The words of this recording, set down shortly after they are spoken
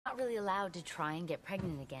not really allowed to try and get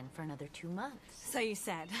pregnant again for another 2 months. So you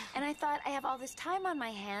said. And I thought I have all this time on my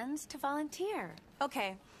hands to volunteer.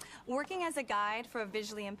 Okay. Working as a guide for a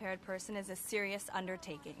visually impaired person is a serious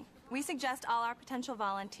undertaking. We suggest all our potential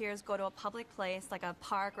volunteers go to a public place like a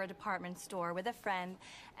park or a department store with a friend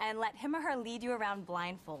and let him or her lead you around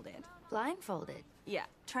blindfolded. Blindfolded? Yeah.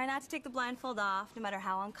 Try not to take the blindfold off, no matter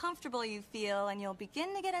how uncomfortable you feel, and you'll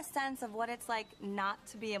begin to get a sense of what it's like not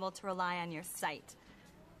to be able to rely on your sight.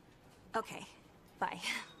 Okay. Bye.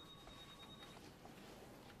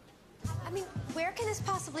 I mean, where can this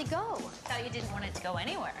possibly go? Thought you didn't want it to go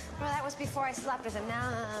anywhere. Well, that was before I slept with him.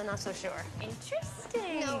 Now, not so sure.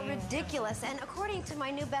 Interesting. No, ridiculous. And according to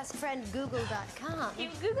my new best friend, Google.com... You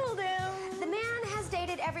Googled him. The man has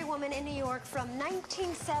dated every woman in New York from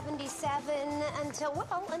 1977 until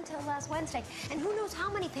last Wednesday. And who knows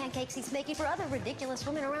how many pancakes he's making for other ridiculous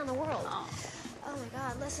women around the world. Oh my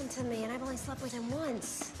God, listen to me. And I've only slept with him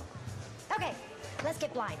once. Okay, let's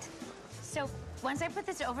get blind. So, once I put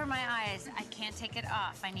this over my eyes, I can't take it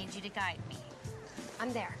off. I need you to guide me.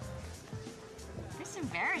 I'm there. It's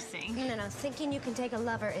embarrassing. No. Thinking you can take a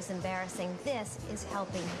lover is embarrassing. This is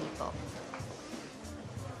helping people.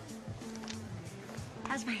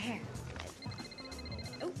 How's my hair?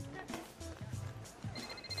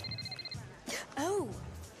 Oh,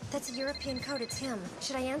 that's a European code. It's him.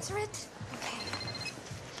 Should I answer it? Okay.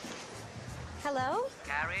 Hello?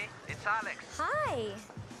 Carrie, it's Alex. Hi.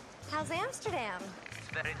 How's Amsterdam? It's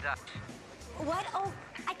very Dutch. What? Oh,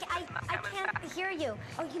 I can't hear you.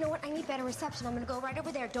 Oh, you know what? I need better reception. I'm gonna go right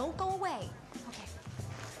over there. Don't go away. Okay.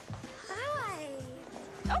 Hi.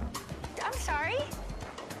 Oh, I'm sorry.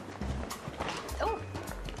 Oh.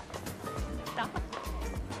 Stop.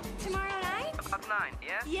 Tomorrow night? About 9,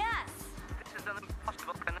 yes? Yes. This is an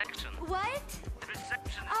impossible connection. What? The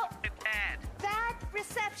reception is very bad. Bad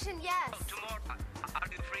reception, yes. Oh, tomorrow, are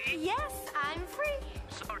you free? Yes, I'm free.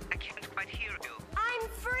 Sorry, I can't quite hear you. I'm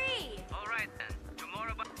free. All right, then.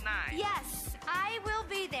 Tomorrow about 9. Yes, I will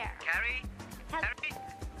be there. Carrie? Carrie?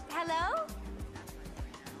 Hello?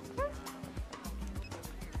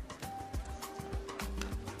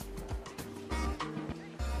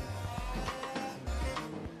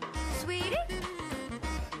 Sweetie?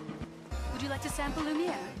 Would you like to sample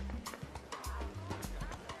Lumiere?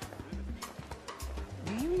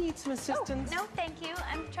 Do you need some assistance? No, thank you.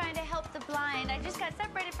 I'm trying to help the blind. I just got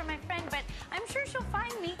separated from my friend, but I'm sure she'll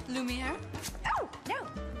find me. Lumiere? Oh, no.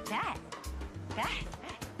 That.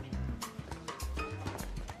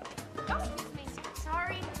 Oh, excuse me.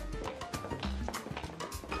 Sorry.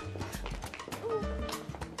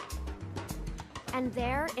 And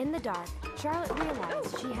there, in the dark, Charlotte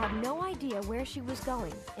realized she had no idea where she was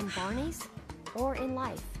going, in Barney's or in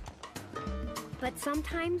life. But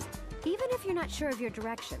sometimes, even if you're not sure of your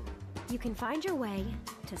direction, you can find your way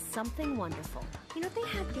to something wonderful. You know, they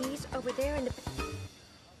had these over there in the...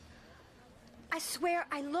 I swear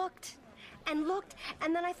I looked and looked,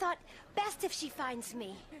 and then I thought, best if she finds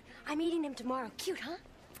me. I'm eating him tomorrow. Cute, huh?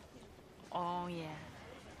 Oh, yeah.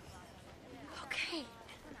 Okay.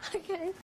 Okay.